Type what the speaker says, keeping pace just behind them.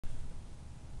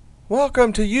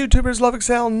Welcome to YouTubers Love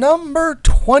Excel number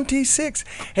 26.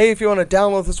 Hey, if you want to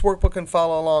download this workbook and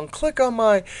follow along, click on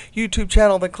my YouTube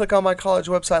channel, then click on my college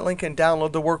website link and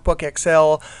download the workbook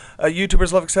Excel,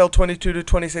 YouTubers Love Excel 22 to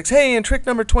 26. Hey, and trick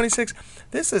number 26,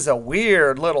 this is a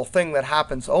weird little thing that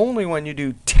happens only when you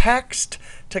do text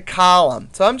to column.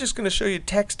 So I'm just going to show you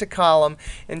text to column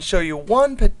and show you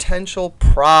one potential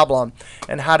problem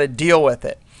and how to deal with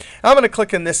it. I'm going to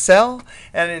click in this cell,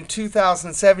 and in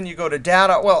 2007 you go to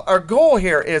data. Well, our goal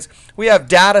here is we have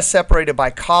data separated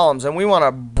by columns, and we want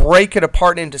to break it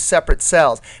apart into separate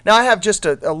cells. Now I have just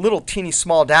a little teeny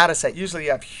small data set. Usually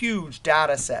you have huge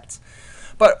data sets.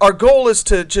 But our goal is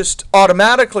to just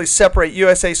automatically separate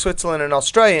USA, Switzerland, and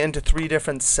Australia into 3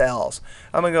 different cells.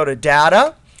 I'm going to go to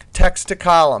data, text to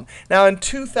column. Now in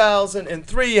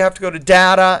 2003 you have to go to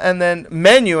data and then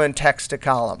menu and text to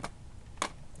column.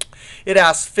 It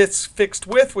asks fixed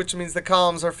with, which means the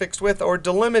columns are fixed with, or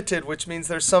delimited, which means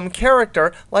there's some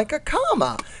character, like a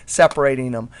comma,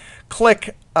 separating them.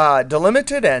 Click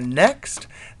delimited and next.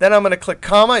 Then I'm going to click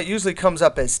comma. It usually comes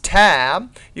up as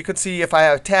tab. You can see if I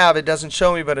have tab, it doesn't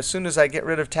show me, but as soon as I get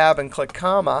rid of tab and click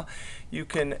comma,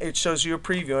 it shows you a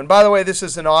preview. And by the way, this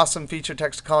is an awesome feature,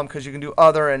 text to column, because you can do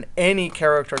other and any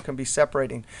character can be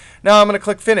separating. Now I'm going to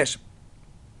click finish.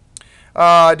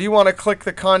 Do you want to click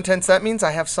the contents? That means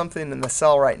I have something in the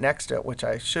cell right next to it, which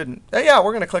I shouldn't. Yeah,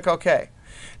 we're going to click OK.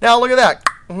 Now look at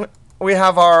that. We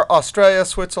have our Australia,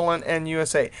 Switzerland, and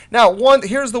USA. Now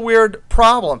here's the weird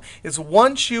problem, is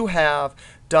once you have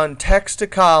done text to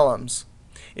columns,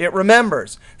 it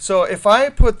remembers. So if I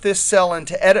put this cell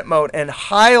into edit mode and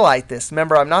highlight this,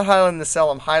 remember I'm not highlighting the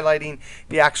cell, I'm highlighting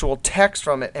the actual text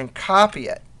from it and copy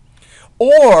it.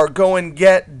 Or go and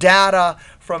get data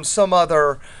from some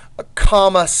other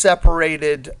comma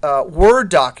separated Word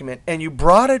document, and you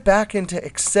brought it back into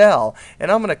Excel,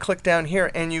 and I'm going to click down here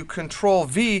and you Control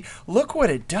V, look what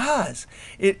it does.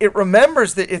 It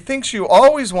remembers that it thinks you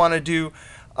always want to do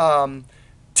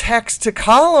text to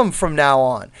column from now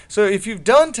on. So if you've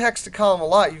done text to column a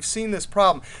lot, you've seen this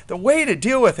problem. The way to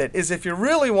deal with it is if you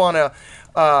really want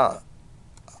to,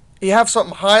 you have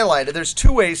something highlighted, there's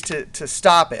 2 ways to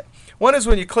stop it. One is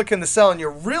when you click in the cell and you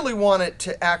really want it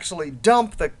to actually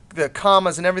dump the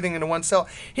commas and everything into one cell.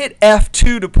 Hit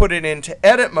F2 to put it into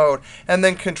edit mode, and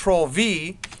then Control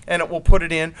V, and it will put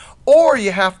it in. Or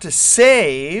you have to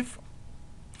save.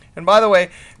 And by the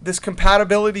way, this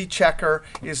compatibility checker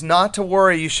is not to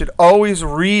worry. You should always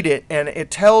read it, and it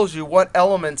tells you what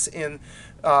elements in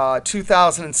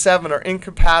 2007 are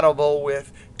incompatible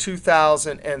with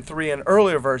 2003 and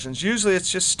earlier versions. Usually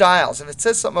it's just styles. If it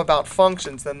says something about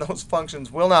functions, then those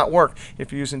functions will not work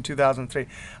if you're using 2003.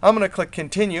 I'm going to click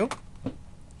Continue.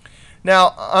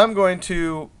 Now I'm going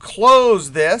to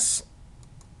close this.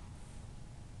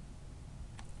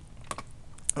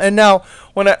 And now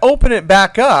when I open it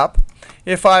back up,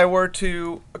 if I were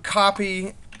to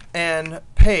copy and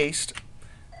paste,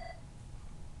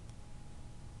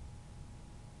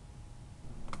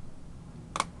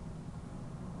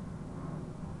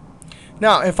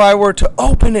 now, if I were to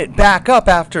open it back up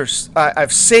after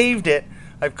I've saved it,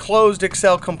 I've closed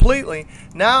Excel completely.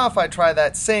 Now if I try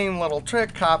that same little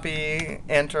trick, copy,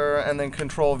 enter, and then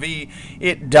Control V,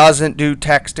 it doesn't do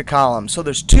text to column. So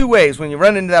there's 2 ways. When you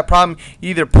run into that problem,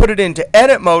 you either put it into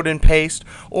edit mode and paste,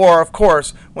 or of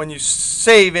course, when you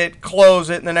save it, close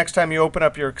it, and the next time you open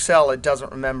up your Excel, it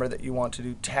doesn't remember that you want to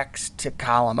do text to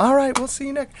column. All right, we'll see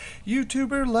you next.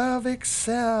 YouTuber Love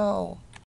Excel.